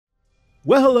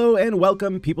Well, hello and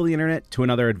welcome, people of the internet, to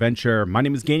another adventure. My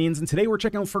name is Ganyonz, and today we're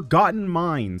checking out Forgotten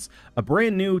Mines, a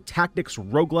brand new tactics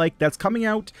roguelike that's coming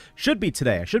out, should be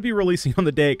today. I should be releasing on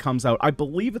the day it comes out. I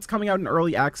believe it's coming out in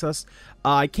early access.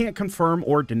 I can't confirm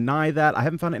or deny that. I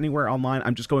haven't found it anywhere online.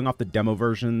 I'm just going off the demo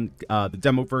version. The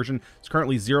demo version is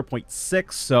currently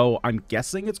 0.6, so I'm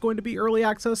guessing it's going to be early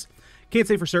access. Can't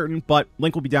say for certain, but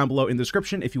link will be down below in the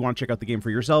description if you want to check out the game for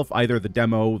yourself, either the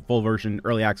demo, full version,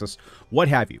 early access, what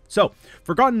have you. So,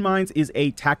 Forgotten Mines is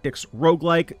a tactics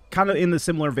roguelike, kind of in the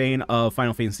similar vein of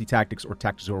Final Fantasy Tactics or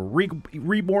Tactics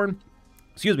Reborn.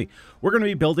 Excuse me. We're going to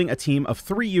be building a team of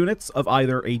 3 units of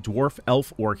either a dwarf,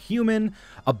 elf, or human,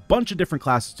 a bunch of different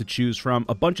classes to choose from,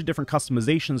 a bunch of different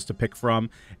customizations to pick from,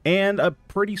 and a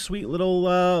pretty sweet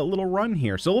little run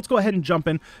here. So let's go ahead and jump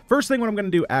in. First thing what I'm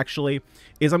going to do, actually,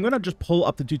 is I'm going to just pull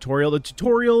up the tutorial. The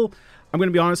tutorial, I'm going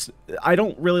to be honest, I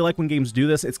don't really like when games do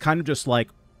this. It's kind of just like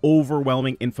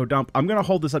overwhelming info dump. I'm going to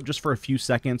hold this up just for a few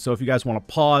seconds, so if you guys want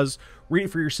to pause, read it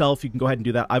for yourself, you can go ahead and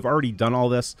do that. I've already done all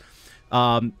this.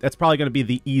 That's probably going to be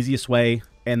the easiest way,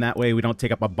 and that way we don't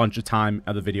take up a bunch of time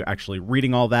of the video actually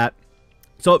reading all that.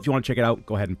 So if you want to check it out,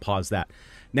 go ahead and pause that.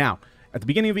 Now, at the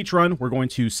beginning of each run, we're going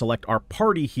to select our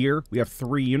party here. We have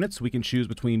 3 units. We can choose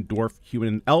between dwarf, human,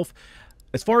 and elf.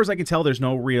 As far as I can tell, there's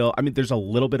no real... I mean, there's a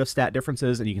little bit of stat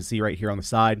differences, and you can see right here on the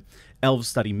side. Elves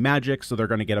study magic, so they're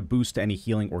going to get a boost to any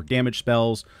healing or damage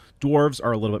spells. Dwarves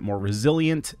are a little bit more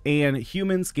resilient, and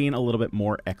humans gain a little bit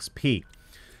more XP.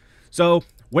 So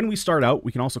when we start out,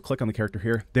 we can also click on the character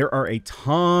here. There are a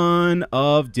ton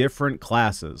of different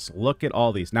classes. Look at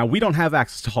all these. Now, we don't have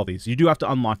access to all these. You do have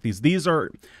to unlock these. These are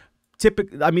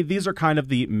typical. I mean, these are kind of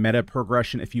the meta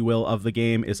progression, if you will, of the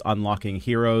game, is unlocking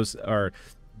heroes or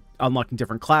unlocking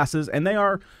different classes, and they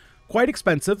are quite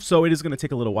expensive, so it is going to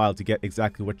take a little while to get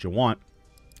exactly what you want.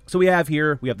 So we have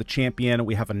here, we have the champion,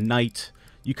 we have a knight.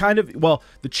 You kind of, well,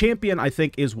 the champion, I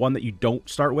think, is one that you don't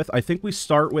start with. I think we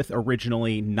start with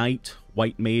originally knight,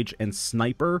 white mage, and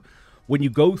sniper. When you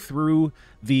go through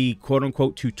the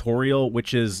quote-unquote tutorial,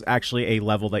 which is actually a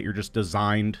level that you're just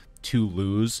designed to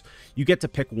lose, you get to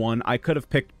pick one. I could have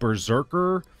picked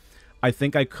berserker. I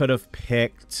think I could have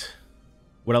picked...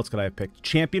 What else could I have picked?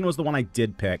 Champion was the one I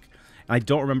did pick. And I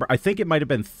don't remember. I think it might have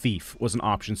been thief was an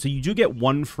option. So you do get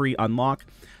 1 free unlock.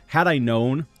 Had I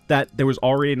known that there was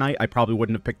already a knight, I probably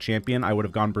wouldn't have picked champion. I would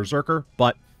have gone berserker.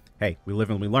 But, hey, we live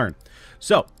and we learn.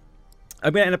 So,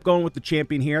 I'm going to end up going with the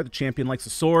champion here. The champion likes a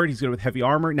sword. He's good with heavy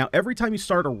armor. Now, every time you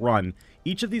start a run,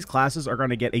 each of these classes are going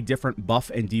to get a different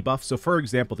buff and debuff. So, for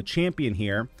example, the champion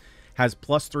here has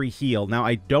 +3 heal. Now,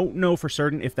 I don't know for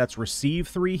certain if that's receive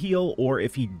 3 heal or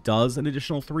if he does an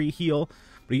additional 3 heal,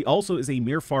 but he also is a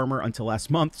mere farmer until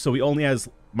last month, so he only has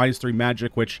 -3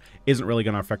 magic, which isn't really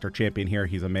going to affect our champion here.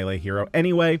 He's a melee hero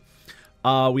anyway.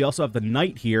 We also have the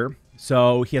knight here.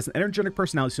 So he has an energetic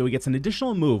personality, so he gets an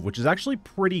additional move, which is actually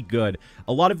pretty good.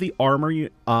 A lot of the armor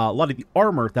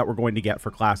that we're going to get for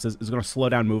classes is going to slow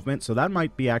down movement, so that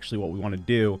might be actually what we want to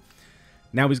do.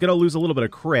 Now, he's going to lose a little bit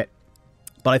of crit,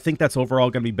 but I think that's overall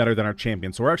going to be better than our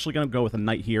champion. So we're actually going to go with a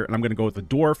knight here, and I'm going to go with a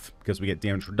dwarf because we get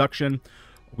damage reduction.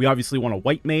 We obviously want a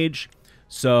white mage.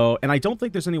 So, and I don't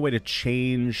think there's any way to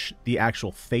change the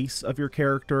actual face of your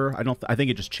character. I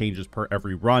think it just changes per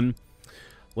every run.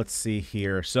 Let's see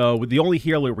here. So the only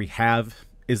healer we have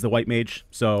is the white mage.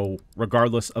 So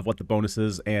regardless of what the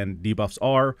bonuses and debuffs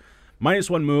are,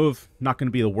 -1 move, not going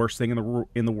to be the worst thing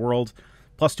in the world.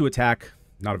 +2 attack.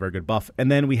 Not a very good buff. And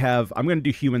then we have, I'm going to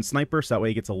do human sniper, so that way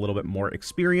he gets a little bit more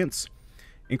experience.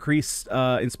 Increased,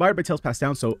 inspired by tales passed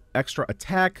down, so extra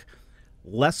attack,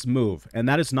 less move. And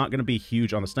that is not going to be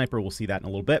huge on the sniper. We'll see that in a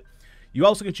little bit. You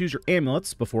also can choose your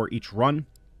amulets before each run.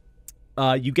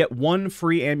 You get 1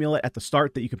 free amulet at the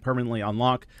start that you can permanently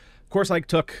unlock. Of course, I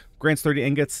took grants 30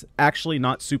 ingots. Actually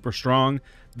not super strong.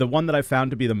 The one that I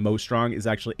found to be the most strong is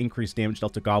actually increased damage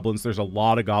dealt to goblins. There's a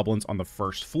lot of goblins on the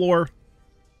first floor,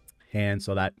 and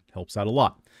so that helps out a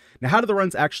lot. Now, how do the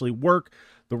runs actually work?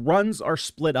 The runs are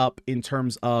split up in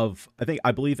terms of,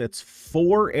 I believe it's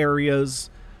 4 areas,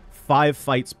 5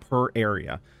 fights per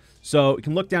area. So you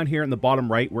can look down here in the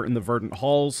bottom right, we're in the verdant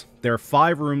halls. There are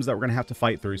 5 rooms that we're going to have to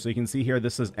fight through. So you can see here,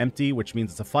 this is empty, which means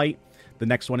it's a fight. The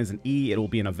next one is an E, it will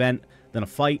be an event, then a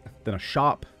fight, then a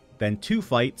shop, then 2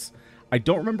 fights. I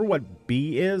don't remember what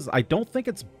B is. I don't think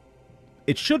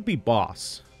it should be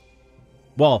boss.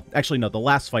 Well, actually, no, the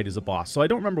last fight is a boss. So I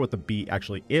don't remember what the B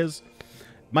actually is.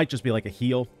 Might just be like a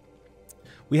heal.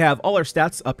 We have all our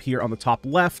stats up here on the top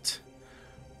left.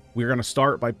 We're going to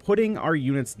start by putting our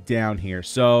units down here.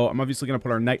 So I'm obviously going to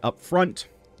put our knight up front.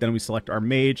 Then we select our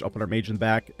mage. I'll put our mage in the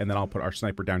back. And then I'll put our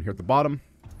sniper down here at the bottom.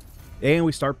 And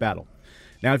we start battle.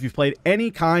 Now, if you've played any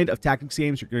kind of tactics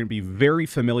games, you're going to be very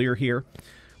familiar here.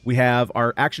 We have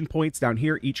our action points down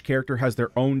here. Each character has their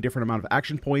own different amount of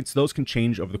action points. Those can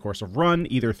change over the course of run,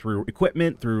 either through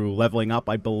equipment, through leveling up,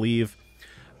 I believe.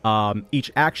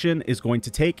 Each action is going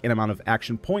to take an amount of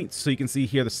action points. So you can see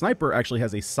here the sniper actually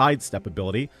has a sidestep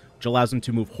ability, which allows him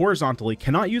to move horizontally.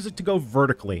 Cannot use it to go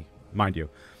vertically, mind you.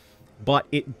 But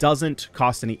it doesn't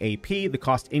cost any AP. The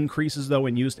cost increases, though,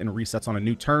 when used and resets on a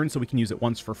new turn. So we can use it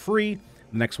once for free.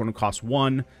 The next one will cost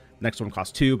 1. Next one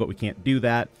costs 2, but we can't do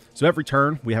that. So every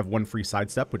turn, we have 1 free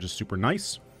sidestep, which is super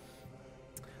nice.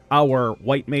 Our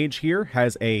white mage here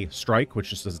has a strike, which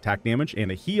just does attack damage,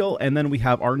 and a heal. And then we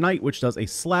have our knight, which does a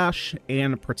slash,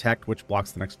 and protect, which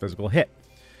blocks the next physical hit.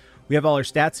 We have all our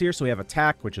stats here. So we have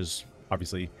attack, which is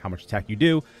obviously how much attack you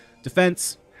do.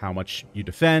 Defense, how much you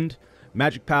defend.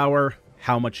 Magic power,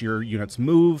 how much your units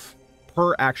move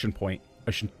per action point.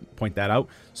 I should point that out.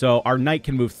 So our knight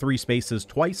can move 3 spaces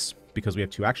twice, because we have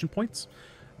 2 action points.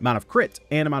 Amount of crit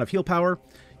and amount of heal power.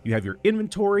 You have your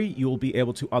inventory. You will be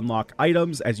able to unlock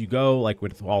items as you go, like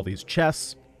with all these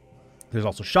chests. There's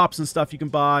also shops and stuff you can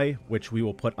buy, which we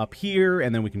will put up here,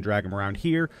 and then we can drag them around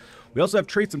here. We also have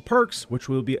traits and perks, which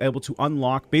we'll be able to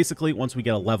unlock. Basically, once we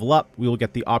get a level up, we will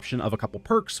get the option of a couple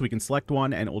perks. So we can select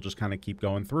one, and it will just kind of keep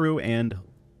going through, and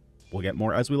we'll get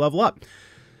more as we level up.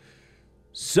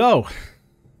 So,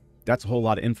 that's a whole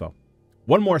lot of info.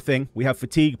 One more thing, we have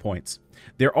fatigue points.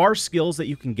 There are skills that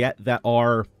you can get that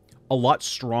are a lot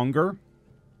stronger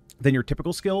than your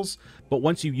typical skills, but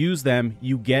once you use them,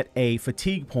 you get a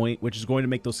fatigue point, which is going to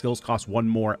make those skills cost 1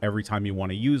 more every time you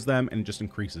want to use them, and it just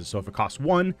increases. So if it costs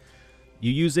 1,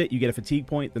 you use it, you get a fatigue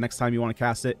point. The next time you want to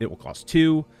cast it, it will cost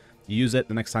 2. You use it,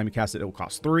 the next time you cast it, it will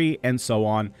cost 3, and so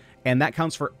on. And that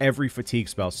counts for every fatigue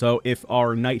spell. So if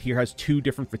our knight here has 2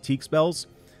 different fatigue spells,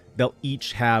 they'll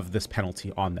each have this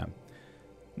penalty on them.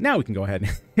 Now we can go ahead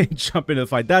and jump into the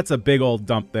fight. That's a big old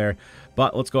dump there.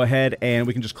 But let's go ahead and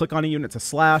we can just click on a unit to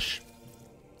slash.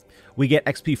 We get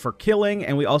XP for killing,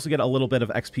 and we also get a little bit of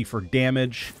XP for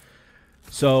damage.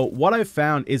 So what I've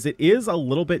found is it is a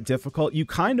little bit difficult. You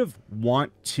kind of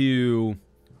want to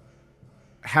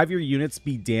have your units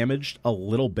be damaged a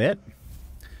little bit,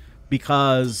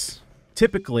 because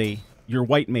typically your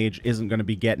white mage isn't going to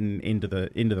be getting into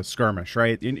the skirmish,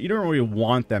 right? You don't really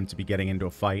want them to be getting into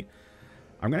a fight.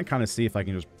 I'm going to kind of see if I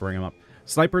can just bring them up.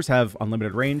 Snipers have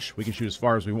unlimited range. We can shoot as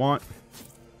far as we want.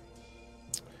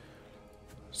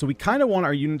 So we kind of want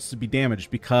our units to be damaged,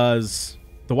 because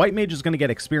the white mage is going to get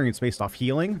experience based off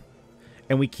healing,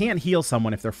 and we can't heal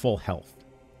someone if they're full health.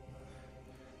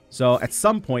 So at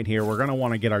some point here, we're going to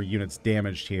want to get our units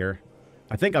damaged here.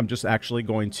 I think I'm just actually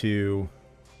going to...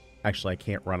 Actually, I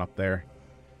can't run up there.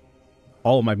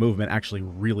 All of my movement actually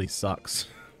really sucks.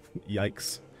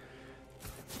 Yikes.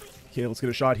 Okay, let's get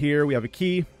a shot here. We have a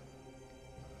key.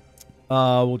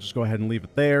 We'll just go ahead and leave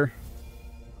it there.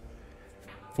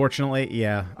 Fortunately,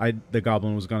 yeah, the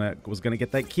goblin was gonna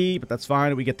get that key, but that's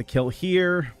fine. We get the kill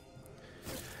here.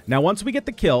 Now, once we get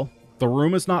the kill, the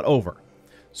room is not over.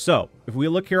 So, if we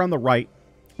look here on the right,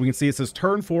 we can see it says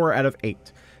turn 4 out of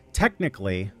 8.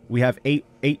 Technically, we have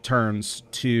eight turns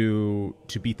to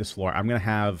beat this floor. I'm gonna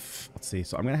have, let's see,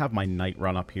 so I'm gonna have my knight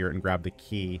run up here and grab the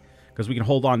key, because we can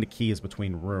hold on to keys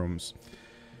between rooms.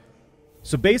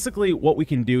 So basically what we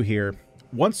can do here,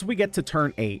 once we get to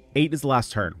turn 8, 8 is the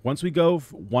last turn. Once we go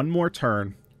 1 more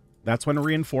turn, that's when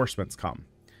reinforcements come.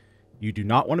 You do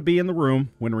not want to be in the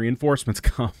room when reinforcements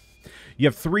come. You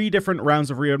have 3 different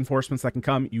rounds of reinforcements that can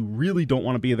come. You really don't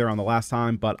want to be there on the last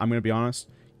time, but I'm going to be honest,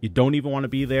 you don't even want to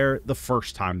be there the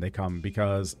first time they come,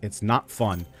 because it's not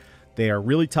fun. They are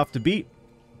really tough to beat.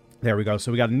 There we go.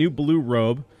 So we got a new blue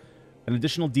robe, an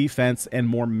additional defense, and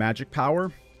more magic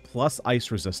power, plus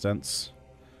ice resistance.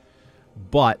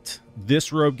 But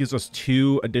this robe gives us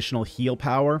 2 additional heal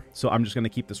power, so I'm just going to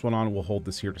keep this one on. We'll hold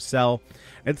this here to sell.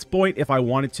 At this point, if I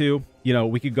wanted to, you know,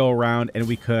 we could go around and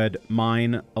we could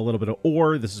mine a little bit of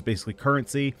ore. This is basically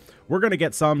currency. We're going to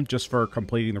get some just for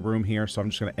completing the room here, so I'm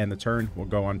just going to end the turn. We'll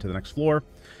go on to the next floor.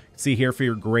 See here for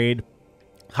your grade,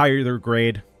 higher your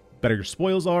grade, better your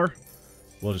spoils are.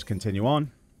 We'll just continue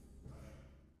on.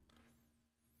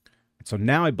 So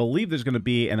now I believe there's going to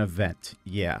be an event.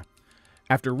 Yeah.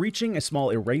 After reaching a small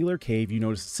irregular cave, you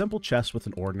notice a simple chest with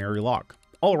an ordinary lock.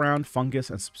 All around, fungus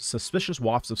and suspicious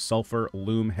wafts of sulfur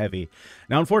loom heavy.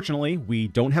 Now, unfortunately, we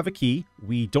don't have a key,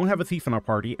 we don't have a thief in our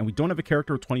party, and we don't have a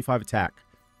character with 25 attack.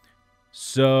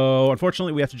 So,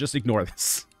 unfortunately, we have to just ignore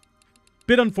this.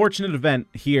 Bit unfortunate event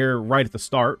here right at the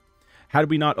start. Had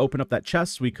we not opened up that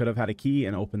chest, we could have had a key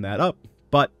and opened that up,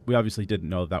 but we obviously didn't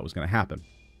know that was going to happen.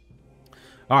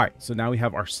 Alright, so now we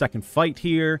have our second fight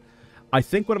here. I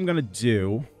think what I'm going to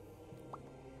do...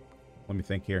 Let me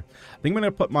think here. I think I'm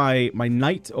going to put my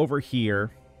knight over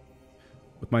here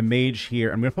with my mage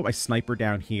here. I'm going to put my sniper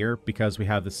down here because we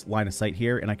have this line of sight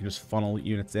here, and I can just funnel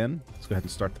units in. Let's go ahead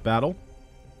and start the battle.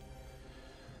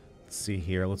 Let's see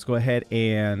here. Let's go ahead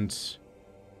and...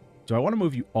 Do I want to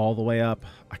move you all the way up?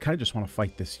 I kind of just want to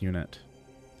fight this unit.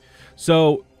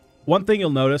 So, one thing you'll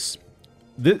notice...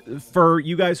 For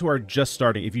you guys who are just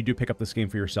starting, if you do pick up this game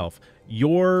for yourself,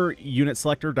 your unit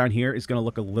selector down here is going to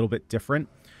look a little bit different.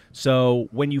 So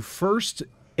when you first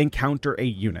encounter a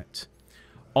unit,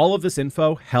 all of this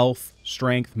info, health,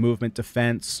 strength, movement,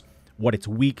 defense, what it's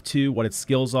weak to, what its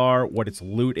skills are, what its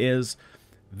loot is,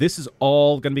 this is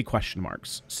all going to be question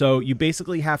marks. So you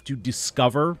basically have to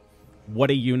discover what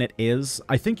a unit is.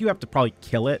 I think you have to probably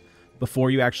kill it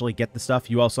before you actually get the stuff.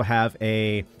 You also have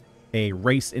a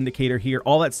race indicator here.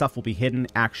 All that stuff will be hidden.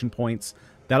 Action points,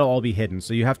 that'll all be hidden.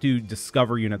 So you have to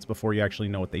discover units before you actually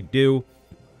know what they do.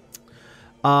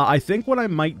 I think what I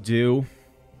might do...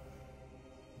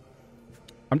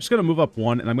 I'm just going to move up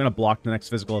one, and I'm going to block the next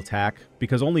physical attack,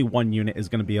 because only one unit is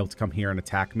going to be able to come here and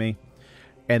attack me.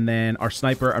 And then our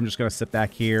sniper, I'm just going to sit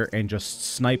back here and just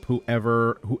snipe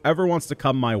whoever wants to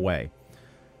come my way.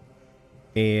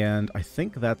 And I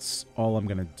think that's all I'm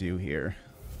going to do here.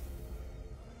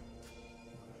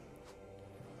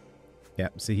 Yeah,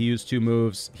 see, he used 2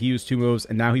 moves,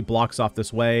 and now he blocks off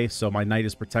this way, so my knight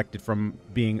is protected from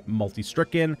being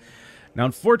multi-stricken. Now,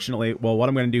 unfortunately, well, what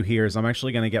I'm going to do here is I'm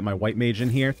actually going to get my white mage in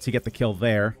here to get the kill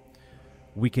there.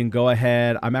 We can go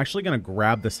ahead. I'm actually going to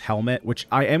grab this helmet, which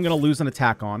I am going to lose an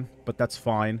attack on, but that's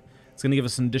fine. It's going to give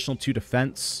us an additional 2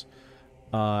 defense.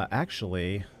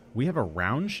 Actually, we have a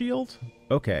round shield?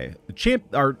 Okay.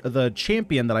 The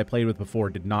champion that I played with before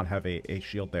did not have a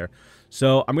shield there.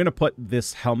 So I'm going to put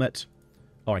this helmet...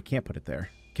 Oh, I can't put it there.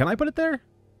 Can I put it there?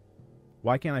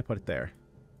 Why can't I put it there?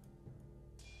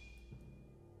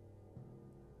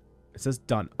 It says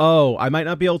done. Oh, I might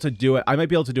not be able to do it. I might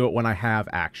be able to do it when I have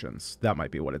actions. That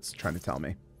might be what it's trying to tell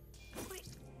me.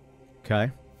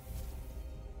 Okay.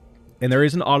 And there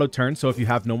is an auto turn, so if you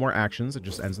have no more actions, it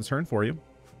just ends the turn for you.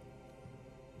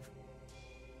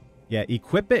 Yeah,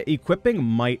 equipping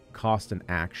might cost an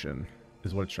action,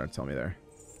 is what it's trying to tell me there.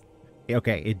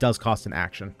 Okay, it does cost an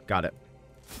action. Got it.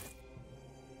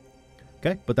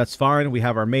 Okay, but that's fine. We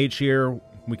have our mage here.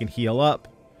 We can heal up.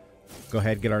 Go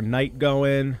ahead, get our knight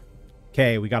going.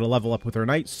 Okay, we got to level up with our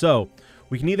knight. So,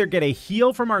 we can either get a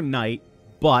heal from our knight,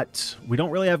 but we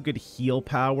don't really have good heal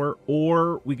power,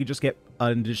 or we could just get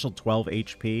an additional 12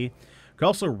 HP. Could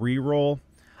also reroll.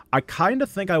 I kind of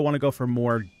think I want to go for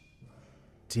more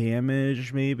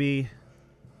damage, maybe.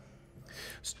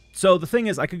 So, the thing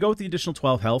is, I could go with the additional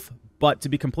 12 health, but to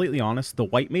be completely honest, the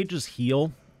white mage's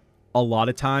heal, a lot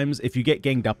of times, if you get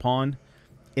ganged up on,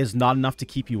 is not enough to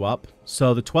keep you up.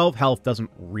 So the 12 health doesn't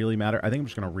really matter. I think I'm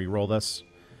just going to reroll this.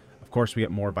 Of course, we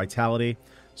get more vitality.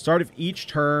 Start of each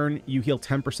turn, you heal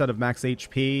 10% of max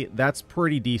HP. That's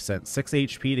pretty decent. 6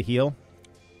 HP to heal.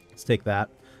 Let's take that.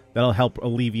 That'll help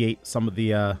alleviate some of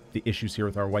the issues here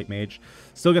with our white mage.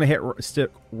 Still going to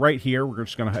stick right here. We're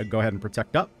just going to go ahead and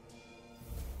protect up.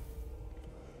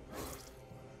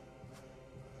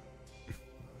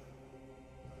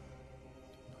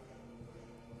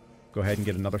 Go ahead and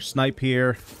get another snipe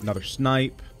here. Another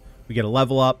snipe. We get a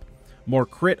level up. More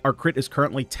crit. Our crit is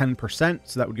currently 10%,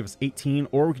 so that would give us 18.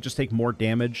 Or we could just take more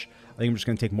damage. I think I'm just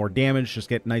going to take more damage. Just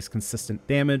get nice, consistent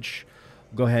damage.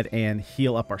 Go ahead and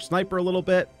heal up our sniper a little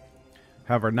bit.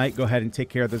 Have our knight go ahead and take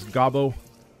care of this gobbo.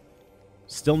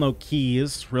 Still no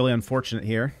keys. Really unfortunate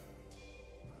here.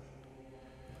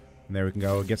 And there we can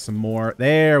go. Get some more.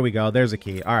 There we go. There's a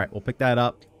key. All right, we'll pick that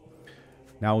up.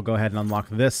 Now we'll go ahead and unlock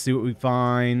this, see what we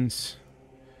find.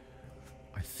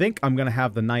 I think I'm going to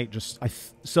have the knight just...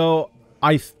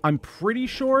 I'm pretty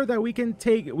sure that we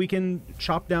can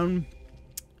chop down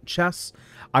chests.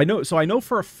 I know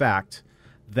for a fact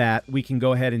that we can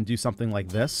go ahead and do something like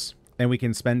this, and we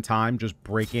can spend time just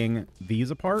breaking these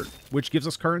apart, which gives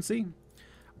us currency.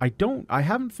 I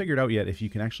haven't figured out yet if you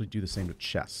can actually do the same with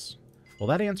chests. Well,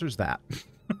 that answers that.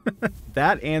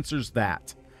 That answers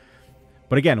that.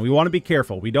 But again, we want to be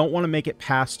careful. We don't want to make it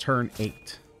past turn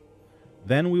 8.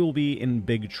 Then we will be in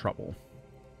big trouble.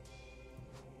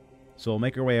 So we'll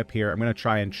make our way up here. I'm going to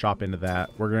try and chop into that.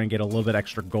 We're going to get a little bit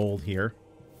extra gold here.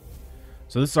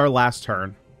 So this is our last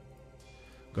turn.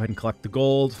 Go ahead and collect the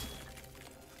gold.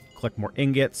 Collect more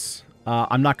ingots.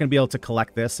 I'm not going to be able to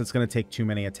collect this. It's going to take too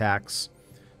many attacks.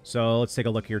 So let's take a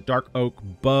look here. Dark Oak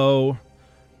Bow.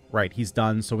 Right, he's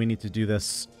done. So we need to do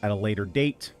this at a later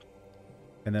date.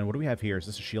 And then what do we have here? Is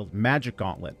this a shield? Magic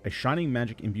Gauntlet. A Shining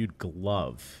Magic Imbued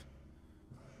Glove.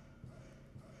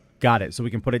 Got it. So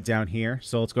we can put it down here.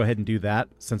 So let's go ahead and do that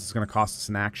since it's going to cost us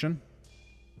an action.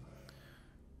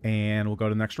 And we'll go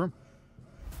to the next room.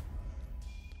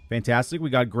 Fantastic. We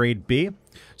got grade B.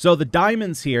 So the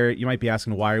diamonds here, you might be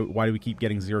asking why do we keep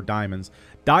getting 0 diamonds?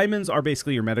 Diamonds are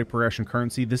basically your meta progression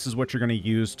currency. This is what you're going to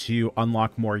use to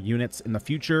unlock more units in the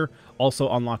future.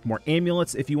 Also unlock more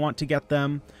amulets if you want to get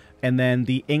them. And then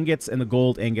the ingots and the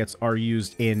gold ingots are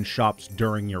used in shops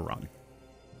during your run.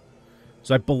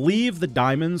 So I believe the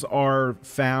diamonds are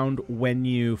found when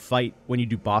you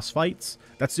do boss fights.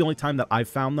 That's the only time that I've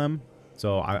found them.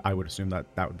 So I would assume that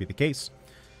that would be the case.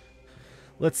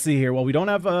 Let's see here. Well, we don't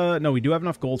have, no, we do have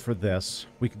enough gold for this.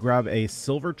 We could grab a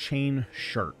silver chain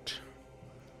shirt,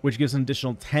 which gives an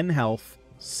additional 10 health,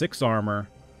 6 armor,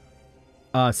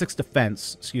 6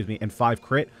 defense, excuse me, and 5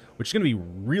 crit, which is going to be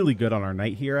really good on our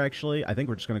knight here, actually. I think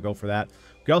we're just going to go for that.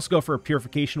 We could also go for a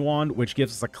purification wand, which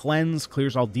gives us a cleanse,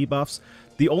 clears all debuffs.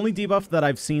 The only debuff that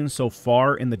I've seen so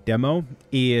far in the demo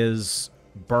is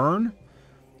burn,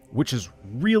 which is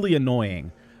really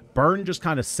annoying. Burn just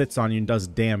kind of sits on you and does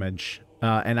damage.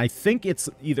 And I think it's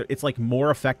like more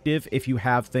effective if you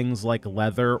have things like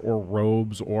leather or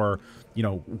robes or, you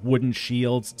know, wooden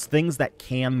shields, things that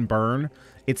can burn.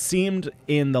 It seemed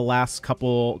in the last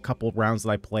couple rounds that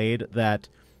I played that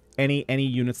any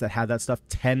units that had that stuff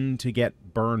tend to get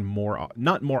burned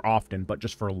not more often, but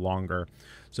just for longer.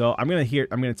 So I'm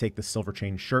gonna take the silver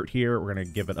chain shirt here. We're gonna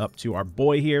give it up to our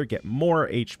boy here, get more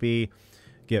HP,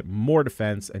 get more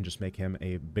defense, and just make him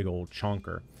a big old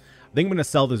chonker. I think I'm going to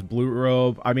sell this blue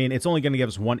robe. I mean, it's only going to give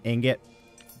us 1 ingot.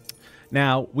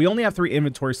 Now, we only have 3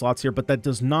 inventory slots here, but that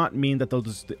does not mean that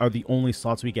those are the only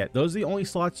slots we get. Those are the only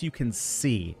slots you can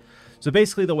see. So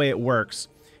basically the way it works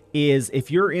is if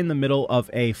you're in the middle of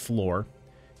a floor,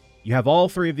 you have all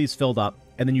 3 of these filled up,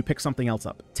 and then you pick something else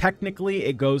up. Technically,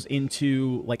 it goes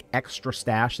into like extra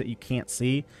stash that you can't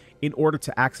see. In order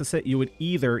to access it, you would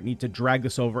either need to drag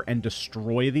this over and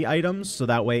destroy the items, so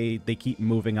that way they keep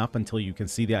moving up until you can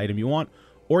see the item you want,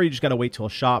 or you just got to wait till a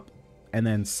shop and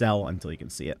then sell until you can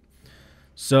see it.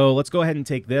 So let's go ahead and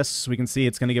take this. We can see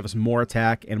it's going to give us more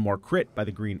attack and more crit by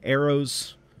the green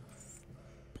arrows.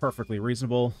 Perfectly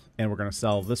reasonable. And we're going to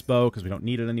sell this bow because we don't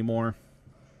need it anymore.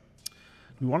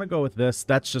 We want to go with this.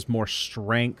 That's just more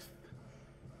strength.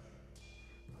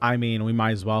 I mean, we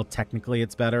might as well. Technically,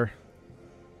 it's better.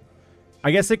 I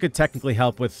guess it could technically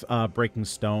help with breaking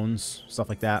stones, stuff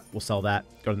like that. We'll sell that.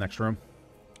 Go to the next room.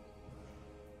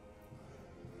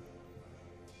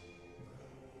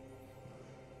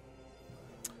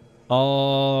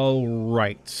 All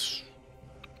right.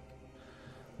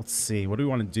 Let's see. What do we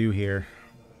want to do here?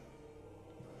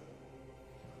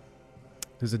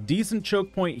 There's a decent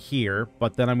choke point here,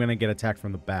 but then I'm going to get attacked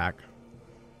from the back.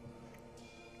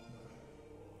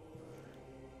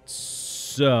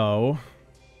 So...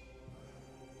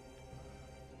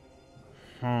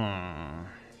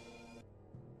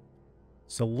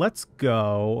 So let's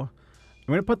go. I'm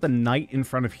going to put the knight in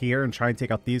front of here and try and take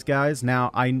out these guys.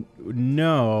 Now, I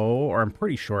know, or I'm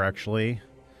pretty sure, actually.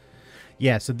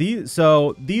 Yeah, so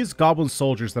these goblin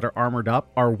soldiers that are armored up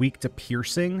are weak to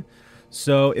piercing.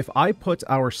 So if I put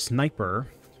our sniper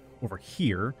over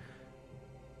here,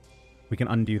 we can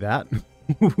undo that.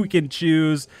 We can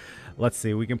choose, let's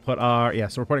see, we can put our, yeah,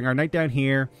 so we're putting our knight down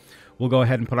here. We'll go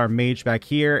ahead and put our mage back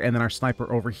here, and then our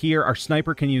sniper over here. Our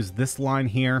sniper can use this line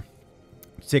here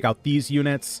to take out these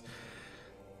units.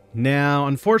 Now,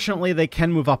 unfortunately, they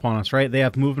can move up on us, right? They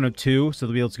have movement of 2, so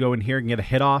they'll be able to go in here and get a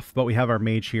hit off, but we have our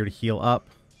mage here to heal up.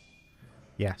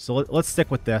 Yeah, so let's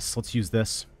stick with this. Let's use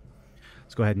this.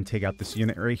 Let's go ahead and take out this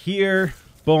unit right here.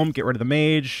 Boom, get rid of the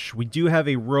mage. We do have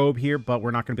a robe here, but we're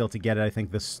not going to be able to get it. I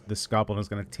think this goblin is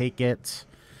going to take it.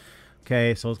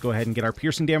 Okay, so let's go ahead and get our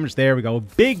piercing damage. There we go.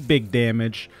 Big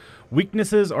damage.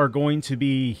 Weaknesses are going to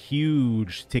be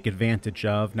huge to take advantage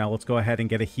of. Now let's go ahead and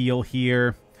get a heal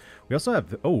here. We also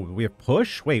have... Oh, we have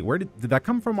push? Wait, where did that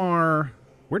come from our...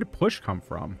 Where did push come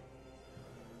from?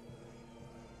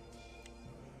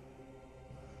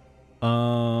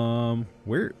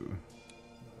 Where...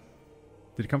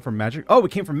 Did it come from magic? Oh,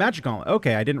 it came from magic gauntlet.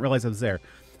 Okay, I didn't realize it was there.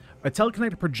 A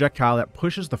telekinetic projectile that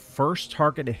pushes the first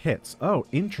target it hits. Oh,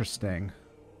 interesting.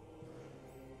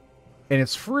 And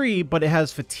it's free, but it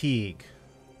has fatigue.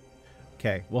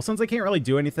 Okay, well, since I can't really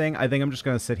do anything, I think I'm just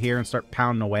going to sit here and start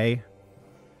pounding away.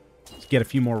 Let's get a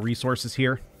few more resources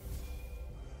here.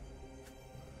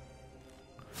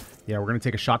 Yeah, we're going to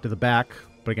take a shot to the back.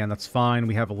 But again, that's fine.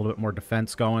 We have a little bit more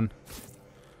defense going.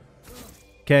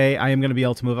 Okay, I am going to be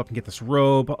able to move up and get this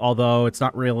robe, although it's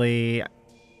not really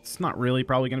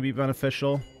probably going to be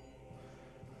beneficial.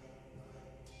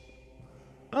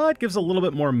 It gives a little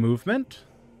bit more movement.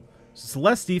 So it's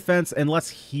less defense and less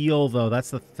heal, though.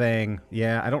 That's the thing.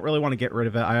 Yeah, I don't really want to get rid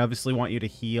of it. I obviously want you to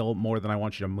heal more than I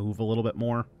want you to move a little bit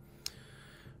more.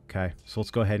 Okay, so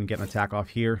let's go ahead and get an attack off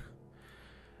here.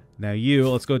 Now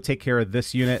let's go take care of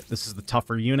this unit. This is the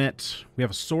tougher unit. We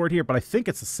have a sword here, but I think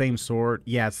it's the same sword.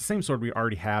 Yeah, it's the same sword we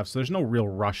already have, so there's no real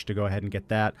rush to go ahead and get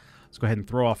that. Let's go ahead and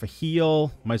throw off a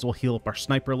heal. Might as well heal up our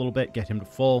sniper a little bit, get him to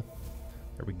full.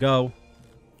 There we go.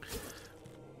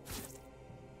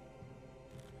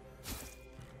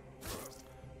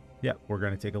 Yep, we're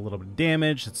going to take a little bit of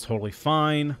damage. That's totally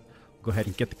fine. Go ahead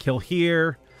and get the kill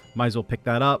here. Might as well pick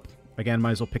that up. Again,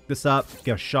 might as well pick this up.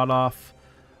 Get a shot off.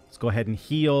 Let's go ahead and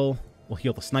heal. We'll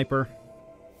heal the sniper.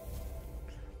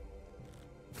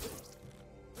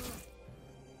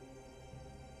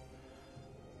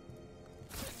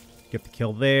 Get the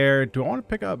kill there. Do I want to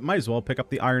pick up? Might as well pick up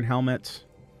the iron helmet.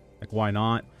 Like, why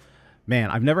not? Man,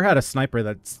 I've never had a sniper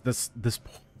that's this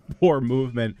poor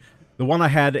movement. The one I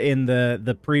had in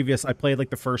the previous, I played like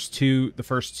the first two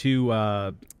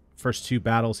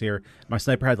battles here. My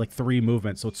sniper had like 3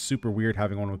 movements, so it's super weird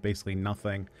having one with basically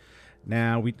nothing.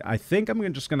 Now I think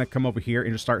I'm just gonna come over here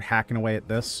and just start hacking away at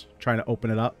this, trying to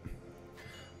open it up.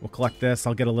 We'll collect this.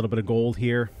 I'll get a little bit of gold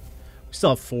here. We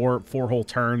still have four whole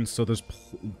turns, so there's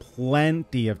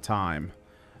plenty of time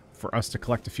for us to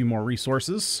collect a few more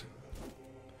resources.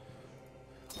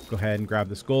 Go ahead and grab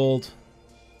this gold.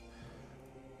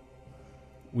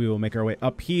 We will make our way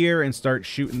up here and start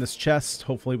shooting this chest.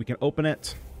 Hopefully we can open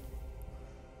it.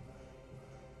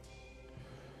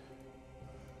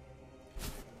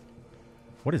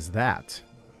 What is that?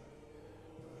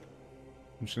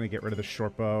 I'm just going to get rid of the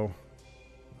short bow.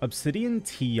 Obsidian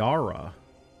Tiara.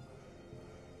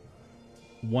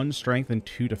 1 strength and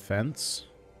 2 defense.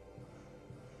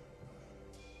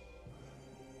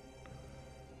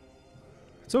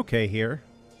 It's okay here.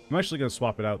 I'm actually going to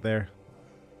swap it out there.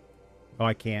 Oh,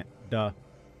 I can't. Duh.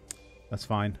 That's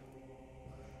fine.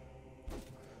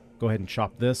 Go ahead and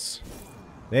chop this.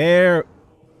 There.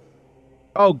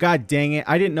 Oh, god dang it.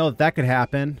 I didn't know that could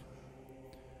happen.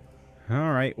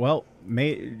 Alright, well,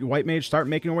 White Mage, start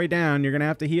making your way down. You're going to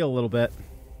have to heal a little bit.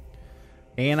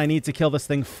 And I need to kill this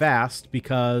thing fast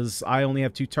because I only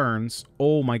have 2 turns.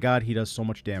 Oh my god, he does so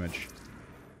much damage.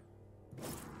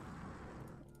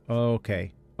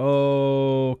 Okay.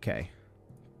 Okay.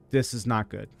 This is not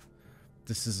good.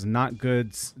 This is not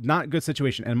good. Not good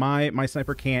situation. And my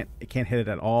sniper can't hit it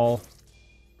at all.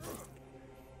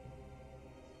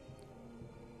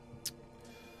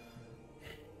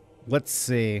 Let's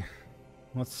see.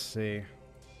 Let's see.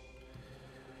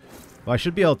 Well, I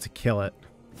should be able to kill it.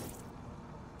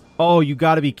 Oh, you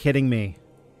gotta be kidding me.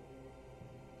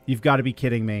 You've got to be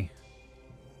kidding me.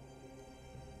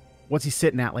 What's he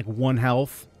sitting at? Like 1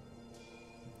 health?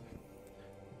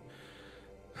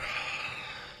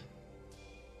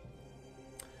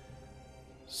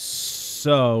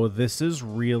 So, this is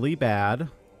really bad.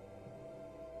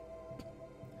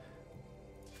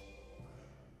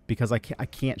 Because I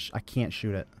can't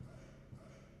shoot it.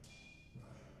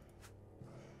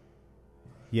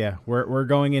 Yeah, we're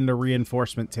going into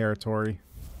reinforcement territory.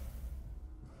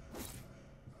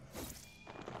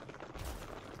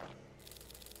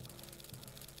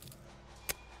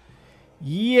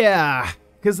 Yeah,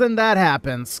 because then that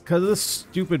happens. Because of this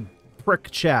stupid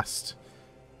prick chest.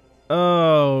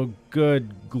 Oh,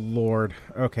 good lord.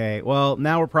 Okay, well,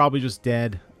 now we're probably just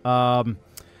dead. I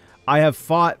have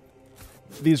fought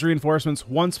these reinforcements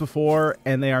once before,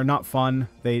 and they are not fun.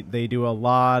 They do a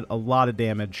lot of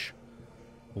damage.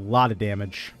 A lot of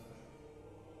damage.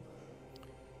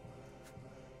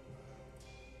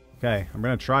 Okay, I'm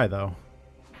gonna try, though.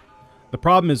 The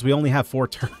problem is we only have 4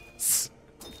 turns.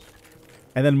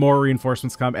 And then more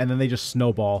reinforcements come, and then they just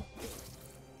snowball.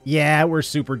 Yeah, we're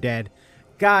super dead.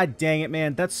 God dang it,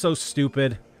 man. That's so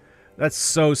stupid. That's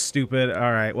so stupid.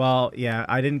 Alright, well, yeah,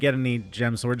 I didn't get any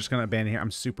gems, so we're just gonna abandon here.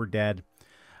 I'm super dead.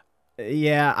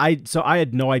 Yeah, so I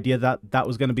had no idea that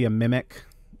was gonna be a mimic.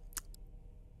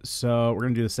 So we're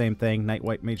gonna do the same thing. Night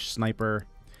White Mage Sniper.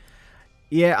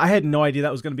 Yeah, I had no idea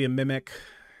that was gonna be a mimic.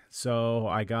 So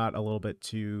I got a little bit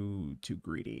too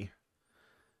greedy.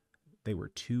 They were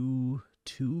too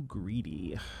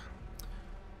greedy.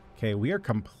 Okay, we are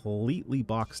completely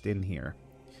boxed in here.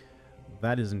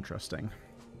 That is interesting.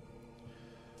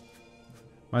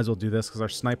 Might as well do this because our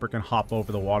sniper can hop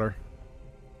over the water.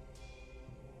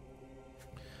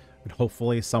 And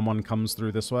hopefully someone comes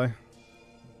through this way.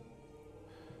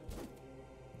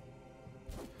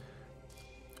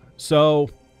 So,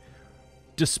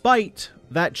 despite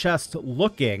that chest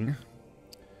looking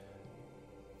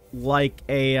like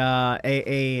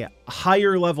a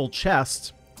higher level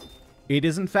chest, it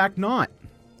is in fact not.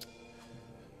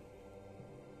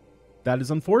 that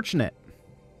is unfortunate.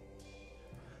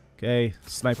 Okay,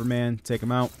 Sniper Man, take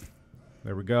him out.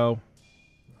 There we go.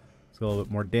 Let's get a little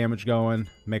bit more damage going.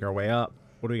 Make our way up.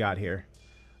 What do we got here?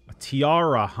 A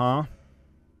tiara, huh?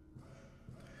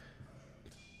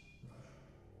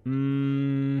 I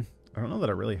don't know that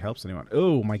it really helps anyone.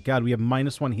 Oh my god, we have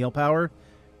 -1 heal power.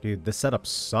 Dude, this setup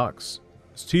sucks.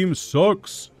 This team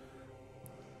sucks.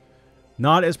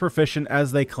 Not as proficient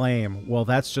as they claim. Well,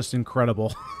 that's just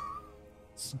incredible.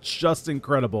 It's just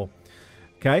incredible.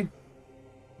 Okay.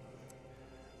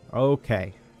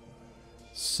 Okay.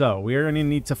 So, we're going to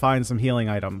need to find some healing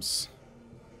items.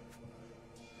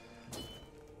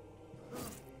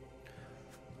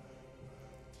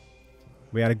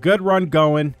 We had a good run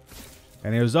going,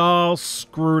 and it was all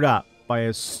screwed up by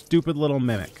a stupid little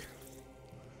mimic.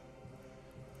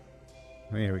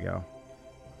 There we go.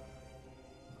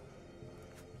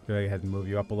 Go ahead and move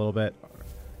you up a little bit.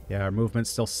 Yeah, our movement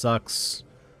still sucks.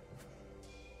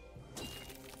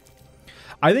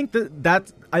 I think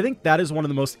that is one of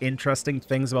the most interesting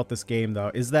things about this game,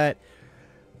 though, is that,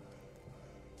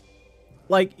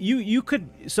 like, you could,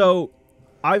 so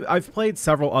I've played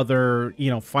several other, you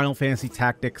know, Final Fantasy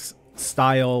Tactics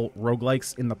style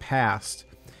roguelikes in the past,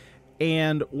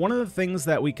 and one of the things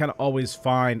that we kind of always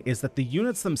find is that the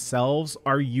units themselves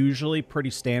are usually pretty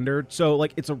standard. So,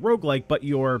 like, it's a roguelike, but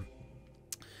you're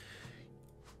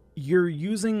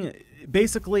using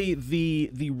basically the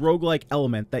roguelike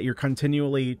element that you're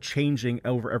continually changing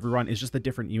over every run is just the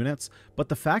different units. But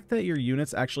the fact that your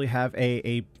units actually have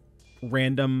a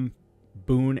random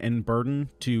boon and burden,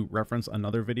 to reference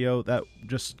another video that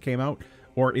just came out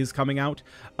or is coming out,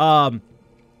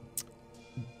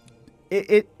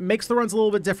 it makes the runs a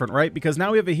little bit different, right? Because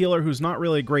now we have a healer who's not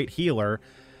really a great healer.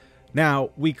 Now,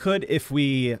 we could, if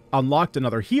we unlocked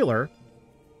another healer,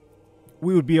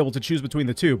 we would be able to choose between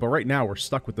the two, but right now we're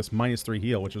stuck with this -3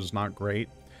 heal, which is not great.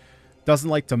 Doesn't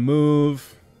like to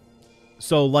move.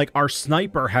 So, like, our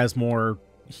sniper has more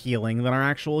healing than our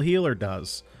actual healer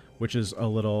does, which is a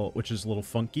little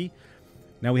funky.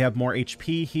 Now we have more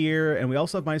HP here, and we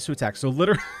also have -2 attack. So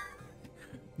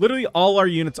literally all our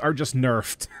units are just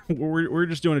nerfed. We're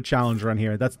just doing a challenge run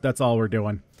here. That's all we're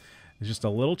doing. It's just a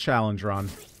little challenge run.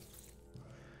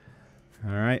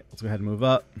 All right, let's go ahead and move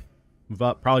up. Move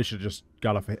up. Probably should have just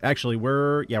got off. Actually,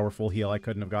 we're full heal. I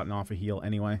couldn't have gotten off a heal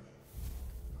anyway.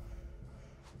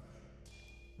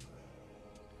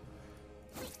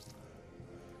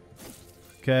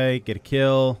 Okay, get a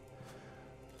kill.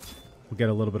 We'll get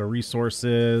a little bit of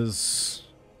resources.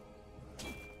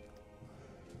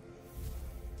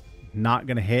 Not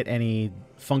gonna hit any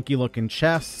funky looking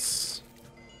chests.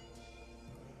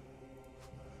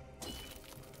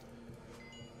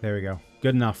 There we go.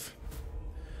 Good enough.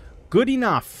 Good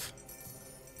enough.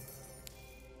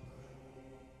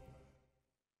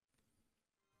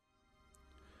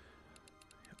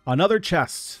 Another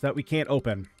chest that we can't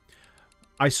open.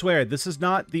 I swear, this is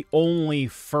not the only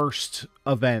first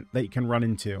event that you can run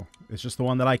into. It's just the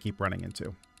one that I keep running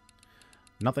into.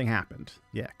 Nothing happened.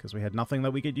 Yeah, because we had nothing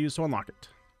that we could use to unlock it.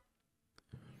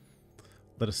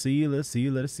 Let us see, let us see,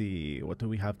 let us see. What do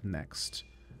we have next?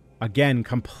 Again,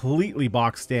 completely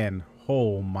boxed in.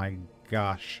 Oh my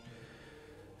gosh.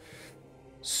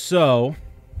 So,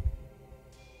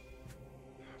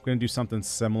 I'm going to do something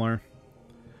similar.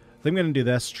 I think I'm going to do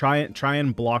this. Try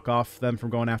and block off them from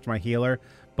going after my healer.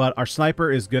 But our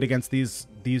sniper is good against these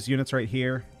units right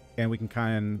here. And we can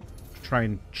kind of try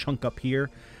and chunk up here.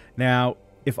 Now,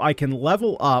 if I can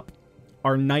level up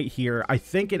our knight here, I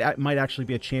think it might actually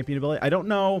be a champion ability. I don't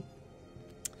know.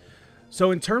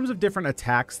 So in terms of different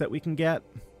attacks that we can get,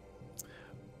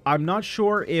 I'm not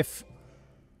sure if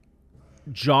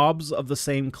jobs of the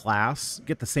same class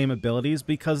get the same abilities,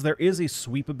 because there is a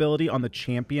sweep ability on the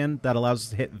champion that allows us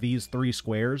to hit these 3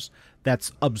 squares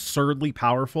that's absurdly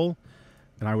powerful,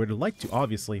 and I would like to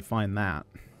obviously find that.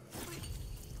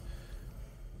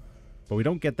 But we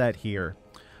don't get that here.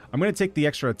 I'm going to take the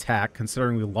extra attack,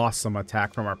 considering we lost some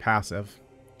attack from our passive.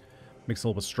 Makes it a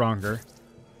little bit stronger.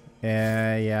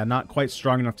 Yeah, not quite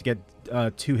strong enough to get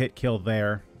a 2-hit kill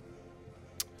there.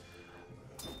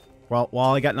 Well,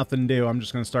 while I got nothing to do, I'm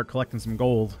just going to start collecting some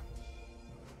gold.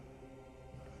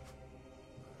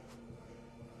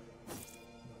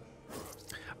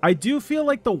 I do feel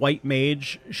like the white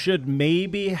mage should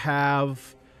maybe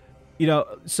have, you know,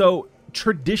 so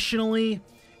traditionally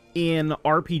in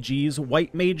RPGs,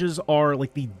 white mages are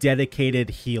like the dedicated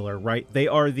healer, right? They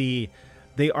are the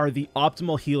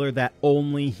optimal healer that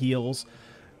only heals.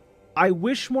 I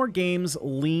wish more games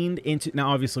leaned into,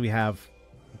 now obviously we have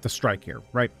the strike here,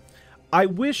 right? I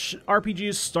wish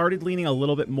RPGs started leaning a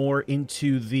little bit more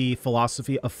into the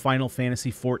philosophy of Final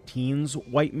Fantasy XIV's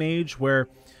White Mage, where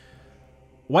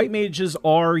White Mages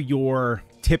are your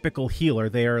typical healer.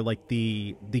 They are like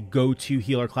the go-to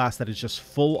healer class that is just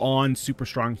full-on super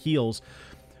strong heals.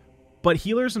 But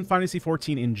healers in Final Fantasy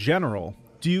XIV in general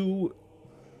do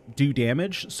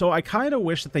damage, so I kind of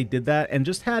wish that they did that and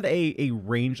just had a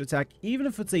ranged attack, even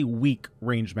if it's a weak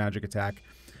ranged magic attack.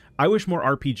 I wish more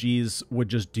RPGs would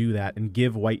just do that and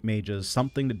give white mages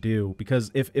something to do,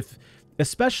 because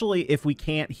especially if we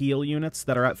can't heal units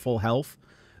that are at full health,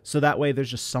 so that way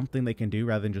there's just something they can do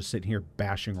rather than just sitting here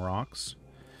bashing rocks.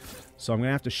 So I'm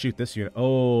gonna have to shoot this unit.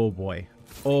 Oh boy,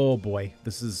 oh boy,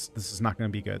 this is not gonna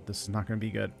be good. This is not gonna be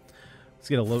good. Let's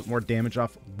get a little more damage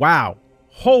off. Wow,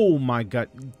 oh my god,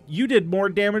 you did more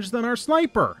damage than our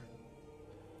sniper.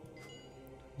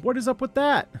 What is up with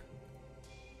that?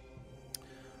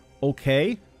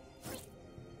 Okay.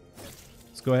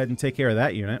 Let's go ahead and take care of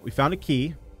that unit. We found a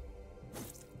key.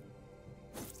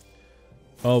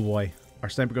 Oh boy. Our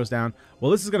sniper goes down.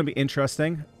 Well, this is going to be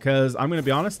interesting, because I'm going to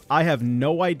be honest, I have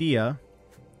no idea.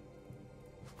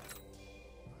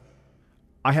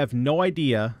 I have no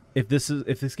idea if this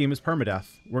game is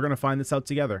permadeath. We're going to find this out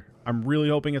together. I'm really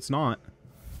hoping it's not.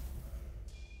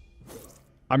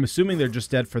 I'm assuming they're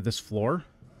just dead for this floor,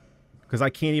 because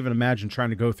I can't even imagine trying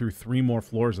to go through 3 more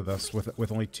floors of this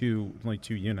with only two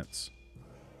units.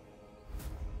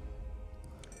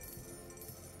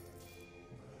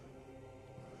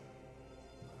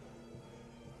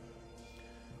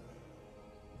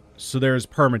 So there's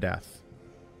permadeath.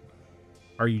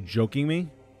 Are you joking me?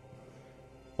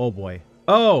 Oh boy.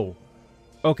 Oh!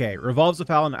 Okay. Revolves the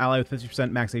pal and ally with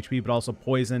 50% max HP, but also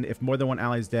poisoned. If more than one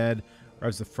ally is dead,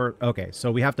 revives the first. Okay,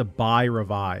 so we have to buy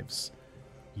revives.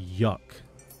 Yuck.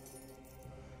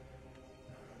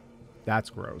 That's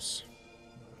gross.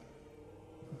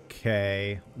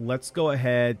 Okay, let's go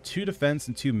ahead. 2 defense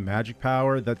and 2 magic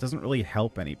power. That doesn't really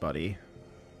help anybody.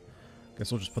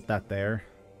 Guess we'll just put that there.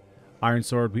 Iron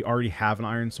sword. We already have an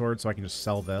iron sword, so I can just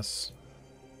sell this.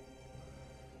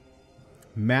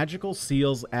 Magical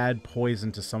seals add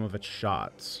poison to some of its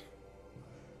shots.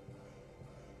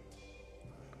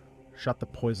 Shot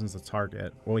that poisons the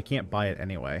target. Well, we can't buy it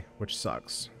anyway, which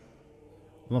sucks.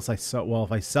 Unless I sell... Well,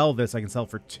 if I sell this, I can sell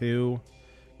for 2.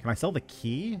 Can I sell the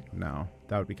key? No.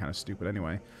 That would be kind of stupid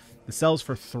anyway. It sells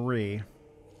for 3.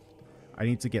 I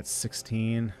need to get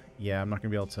 16. Yeah, I'm not gonna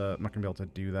be able to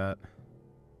do that.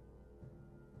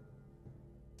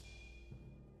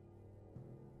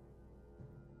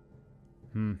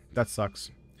 That sucks.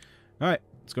 Alright,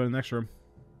 let's go to the next room.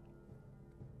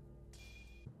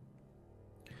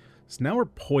 So now we're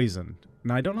poisoned.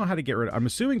 Now, I don't know how to get rid of... I'm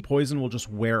assuming poison will just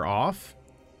wear off.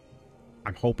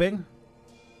 I'm hoping.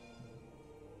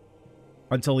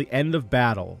 Until the end of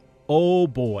battle. Oh,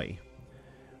 boy.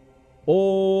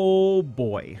 Oh,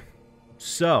 boy.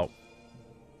 So.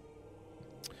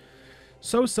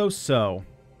 So. Let's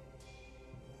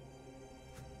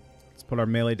put our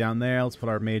melee down there. Let's put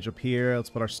our mage up here. Let's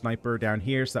put our sniper down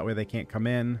here so that way they can't come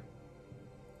in.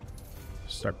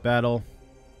 Start battle.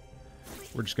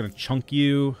 We're just going to chunk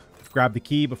you. Grab the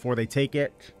key before they take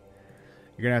it.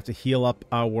 You're going to have to heal up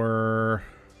our...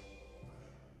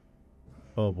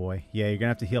 Oh, boy. Yeah, you're going to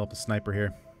have to heal up the sniper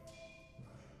here.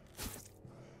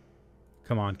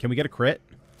 Come on. Can we get a crit?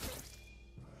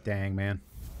 Dang, man.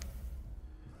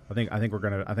 I think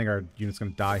our unit's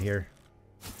going to die here.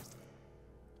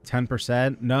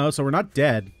 10%? No, so we're not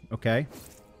dead. Okay.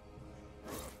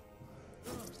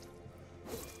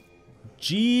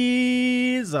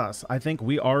 Jesus. I think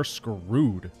we are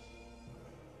screwed.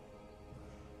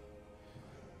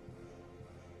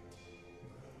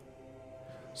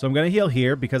 So I'm going to heal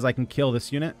here because I can kill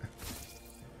this unit.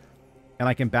 And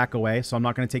I can back away, so I'm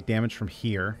not going to take damage from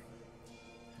here.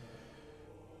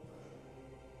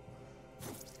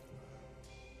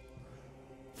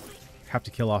 Have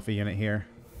to kill off a unit here.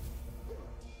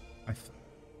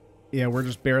 Yeah, we're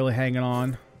just barely hanging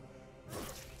on.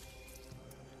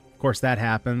 Of course, that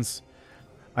happens.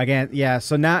 Again, yeah,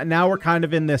 so now we're kind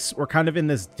of in this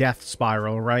death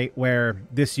spiral, right? Where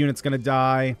this unit's going to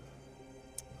die.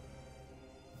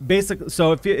 Basically,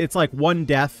 so if it's like one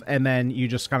death and then you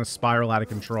just kind of spiral out of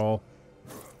control.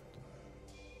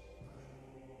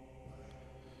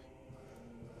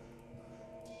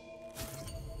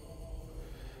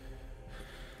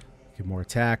 Get more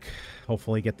attack.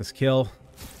 Hopefully get this kill.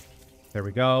 There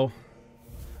we go.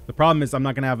 The problem is I'm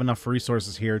not going to have enough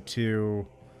resources here to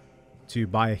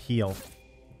buy a heal.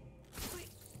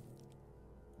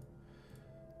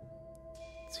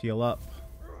 Let's heal up.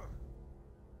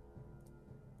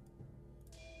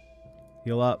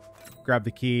 Heal up. grab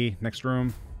the key. Next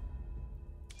room.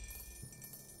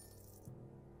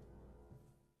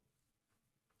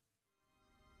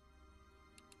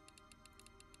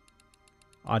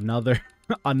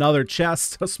 Another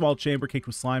chest. A small chamber caked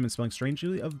with slime and smelling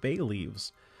strangely of bay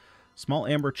leaves. Small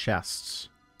amber chests.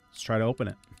 Let's try to open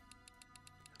it.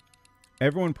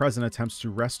 Everyone present attempts to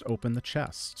wrest open the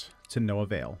chest, to no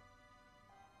avail.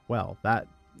 Well, that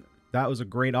was a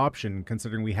great option,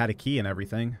 considering we had a key and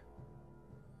everything.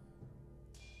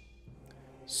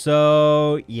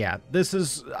 So, yeah, this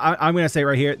is... I'm going to say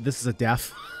right here, this is a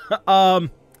death.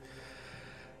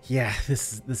 Yeah,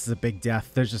 this is a big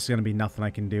death. There's just going to be nothing I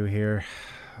can do here.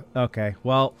 Okay,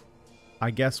 well,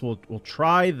 I guess we'll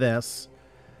try this.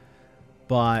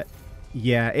 But...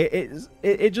 yeah,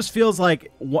 it just feels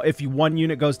like if one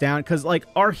unit goes down, because like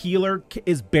our healer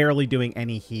is barely doing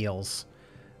any heals.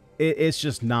 It's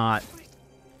just not.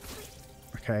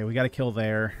 Okay, we got to kill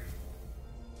there.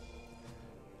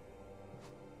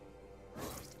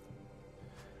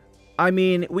 I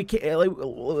mean, we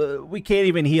can't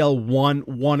even heal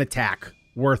one attack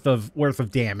worth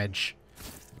of damage.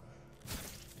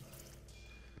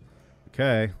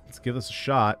 Okay, let's give this a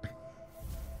shot.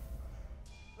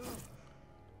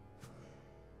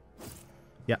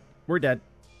 We're dead.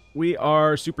 We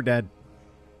are super dead.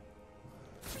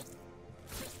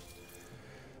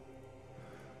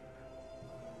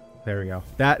 There we go.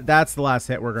 That's the last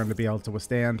hit we're going to be able to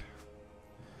withstand.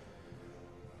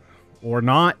 Or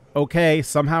not. Okay,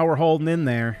 somehow we're holding in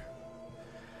there.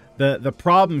 The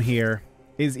problem here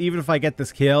is even if I get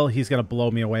this kill, he's going to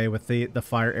blow me away with the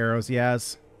fire arrows he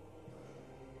has.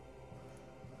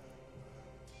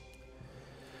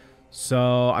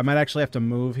 So I might actually have to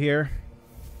move here.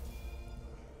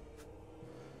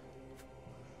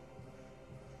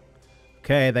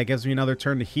 Okay, that gives me another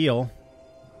turn to heal.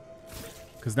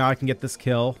 Because now I can get this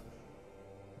kill.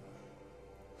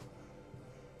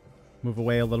 Move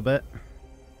away a little bit.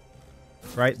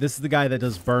 Right, this is the guy that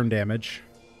does burn damage.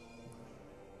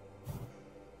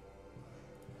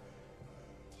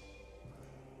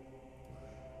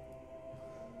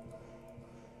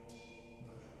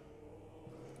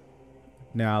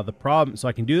 Now, the problem... so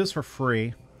I can do this for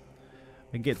free.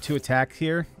 I can get 2 attacks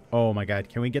here. Oh my god,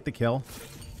 can we get the kill?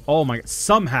 Oh my god,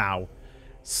 somehow,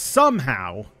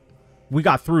 we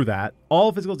got through that.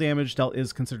 All physical damage dealt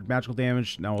is considered magical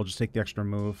damage. Now we'll just take the extra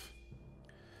move.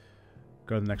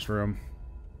 Go to the next room.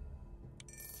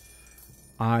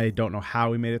 I don't know how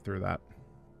we made it through that.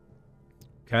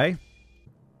 Okay.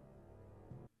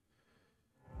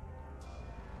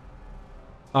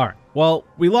 Alright, well,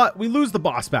 we lose the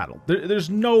boss battle. There's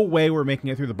no way we're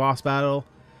making it through the boss battle.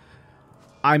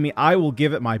 I mean, I will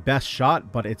give it my best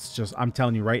shot, but it's just, I'm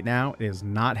telling you right now, it is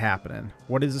not happening.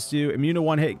 What does this do? Immune to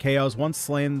one-hit KOs. Once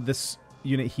slain, this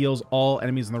unit heals all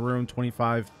enemies in the room,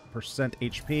 25%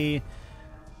 HP.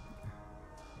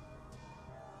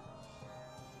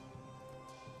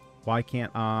 Why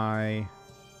can't I?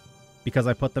 Because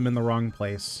I put them in the wrong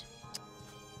place.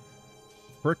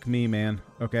 Frick me, man.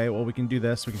 Okay, well, we can do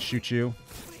this. We can shoot you.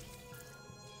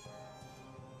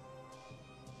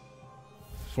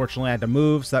 Fortunately, I had to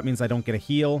move, so that means I don't get a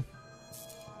heal.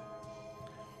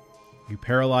 You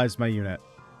paralyzed my unit.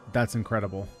 That's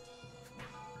incredible.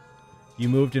 You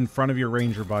moved in front of your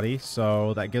ranger buddy,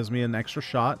 so that gives me an extra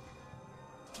shot.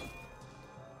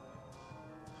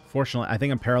 Fortunately, I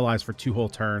think I'm paralyzed for 2 whole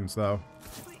turns, though.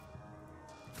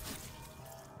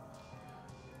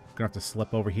 Gonna have to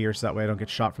slip over here so that way I don't get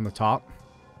shot from the top.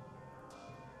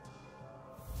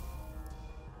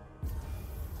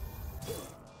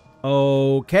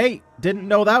 Okay, didn't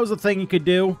know that was a thing you could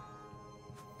do.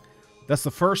 That's the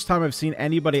first time I've seen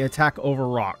anybody attack over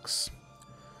rocks.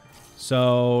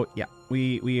 So yeah,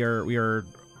 we are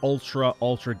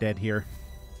ultra dead here.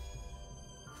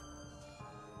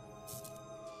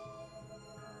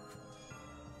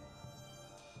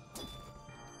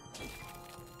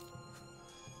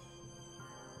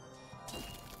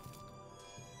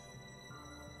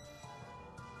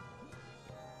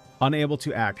 Unable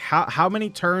to act. How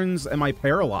many turns am I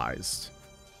paralyzed?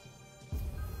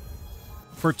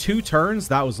 For 2 turns?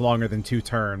 That was longer than 2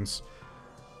 turns.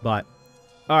 But,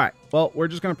 alright. Well, we're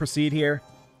just going to proceed here.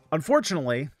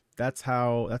 Unfortunately, that's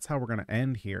how we're going to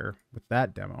end here with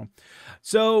that demo.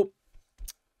 So,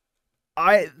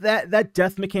 that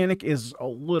death mechanic is a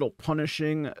little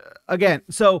punishing. Again,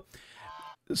 so,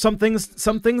 some things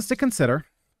to consider.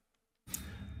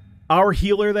 Our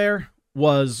healer there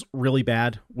was really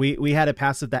bad. We had a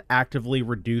passive that actively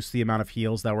reduced the amount of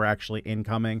heals that were actually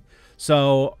incoming.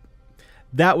 So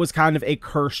that was kind of a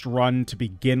cursed run to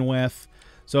begin with.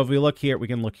 So if we look here, we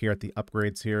can look here at the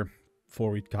upgrades here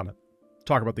before we kind of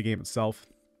talk about the game itself.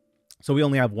 So we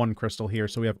only have one crystal here.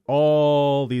 So we have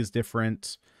all these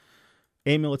different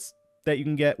amulets that you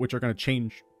can get, which are going to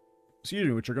change,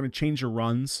 which are going to change your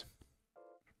runs,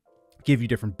 give you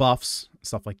different buffs,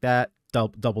 stuff like that.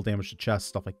 Double damage to chest,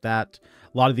 stuff like that.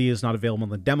 A lot of these not available in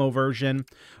the demo version.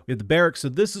 We have the barracks, so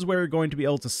this is where you're going to be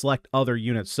able to select other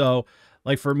units. So,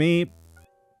 like for me,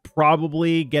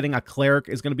 probably getting a cleric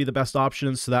is going to be the best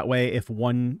option, so that way if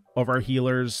one of our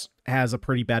healers has a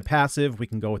pretty bad passive, we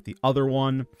can go with the other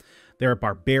one. There are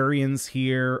barbarians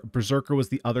here. Berserker was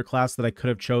the other class that I could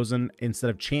have chosen instead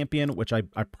of champion, which I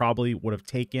probably would have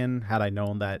taken had I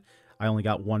known that I only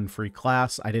got one free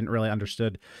class. I didn't really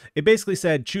understood. It basically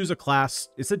said choose a class.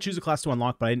 It said choose a class to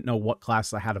unlock, but I didn't know what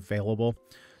class I had available.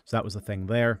 So that was the thing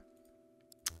there.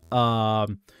 Yeah,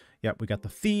 we got the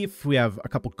thief. We have a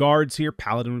couple guards here.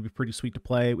 Paladin would be pretty sweet to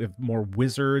play. We have more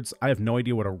wizards. I have no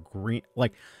idea what a green,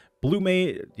 like blue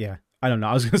mage. Yeah, I don't know.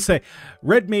 I was going to say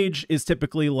red mage is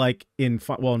typically like in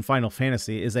Final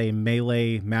Fantasy is a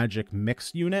melee magic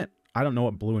mixed unit. I don't know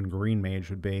what blue and green mage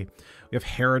would be. We have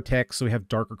heretics, so we have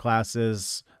darker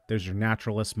classes. There's your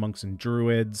naturalists, monks, and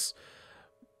druids.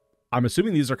 I'm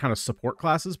assuming these are kind of support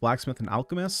classes, blacksmith and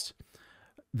alchemist.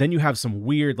 Then you have some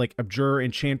weird, like abjurer,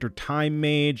 enchanter, time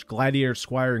mage, gladiator,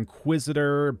 squire,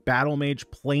 inquisitor, battle mage,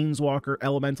 planeswalker,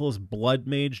 elementalist, blood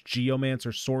mage,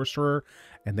 geomancer, sorcerer,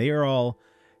 and they are all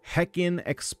heckin'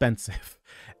 expensive.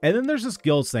 And then there's this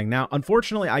guilds thing. Now,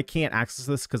 unfortunately, I can't access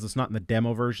this because it's not in the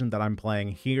demo version that I'm playing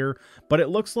here, but it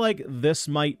looks like this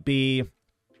might be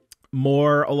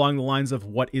more along the lines of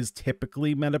what is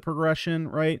typically meta progression,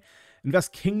 right?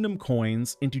 Invest kingdom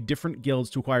coins into different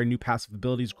guilds to acquire new passive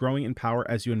abilities, growing in power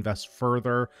as you invest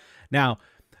further. Now,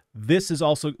 this is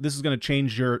going to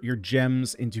change your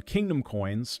gems into kingdom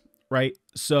coins, right?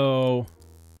 So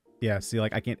yeah, see,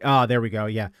 like I can't, there we go.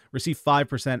 Yeah, receive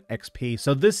 5% XP.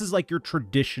 So this is like your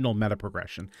traditional meta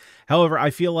progression. However, I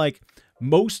feel like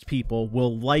most people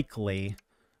will likely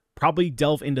probably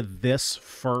delve into this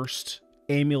first,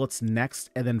 amulets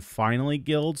next, and then finally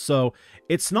guilds. So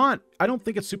it's not, I don't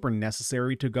think it's super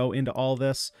necessary to go into all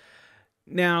this.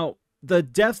 Now, the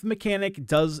death mechanic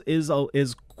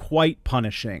is quite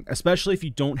punishing, especially if you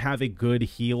don't have a good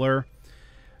healer.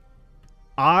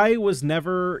 I was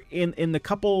never in the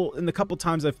couple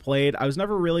times I've played, I was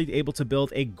never really able to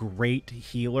build a great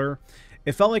healer.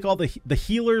 It felt like all the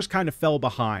healers kind of fell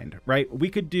behind, right? We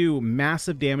could do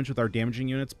massive damage with our damaging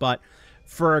units, but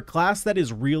for a class that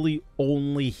is really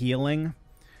only healing,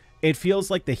 it feels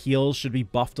like the heals should be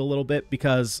buffed a little bit,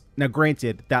 because now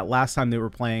granted, that last time they were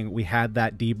playing, we had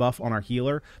that debuff on our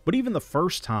healer, but even the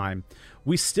first time,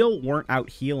 we still weren't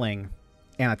out healing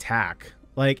an attack.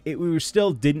 Like, we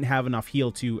still didn't have enough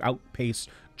heal to outpace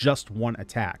just one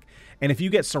attack. And if you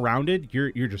get surrounded,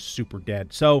 you're just super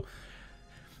dead. So,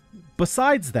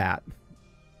 besides that,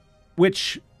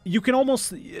 which you can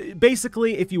almost,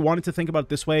 basically, if you wanted to think about it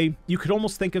this way, you could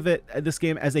almost think of it, this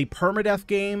game, as a permadeath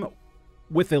game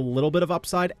with a little bit of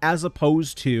upside, as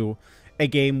opposed to a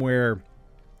game where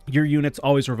your units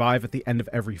always revive at the end of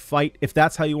every fight. If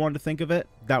that's how you wanted to think of it,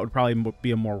 that would probably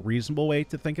be a more reasonable way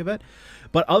to think of it.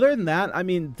 But other than that, I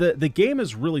mean, the game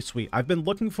is really sweet. I've been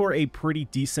looking for a pretty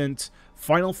decent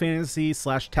Final Fantasy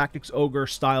 / Tactics Ogre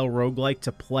style roguelike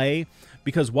to play,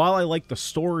 because while I like the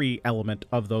story element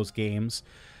of those games,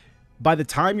 by the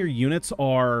time your units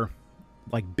are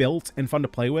like built and fun to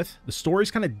play with, the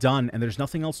story's kind of done and there's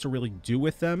nothing else to really do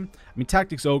with them. I mean,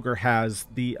 Tactics Ogre has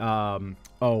the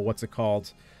what's it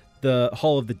called, the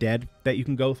Hall of the Dead that you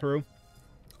can go through,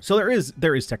 so there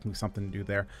is technically something to do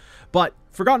there. But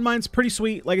Forgotten Minds, pretty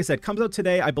sweet. Like I said, comes out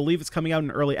today. I believe it's coming out in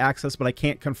early access, but I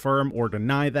can't confirm or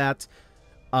deny that,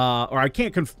 or I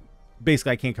can't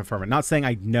basically I can't confirm it. Not saying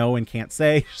I know and can't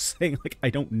say, just saying like I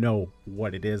don't know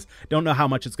what it is, don't know how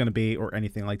much it's going to be or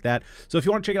anything like that. So if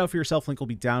you want to check it out for yourself, link will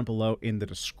be down below in the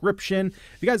description.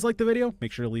 If you guys like the video,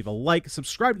 make sure to leave a like,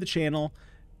 subscribe to the channel,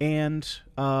 and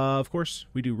of course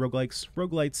we do roguelikes,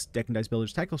 roguelites, deck and dice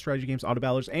builders, tactical strategy games, auto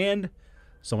battlers, and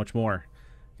so much more.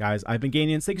 Guys, I've been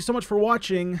Ganyonz. Thank you so much for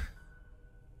watching.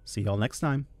 See y'all next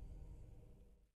time.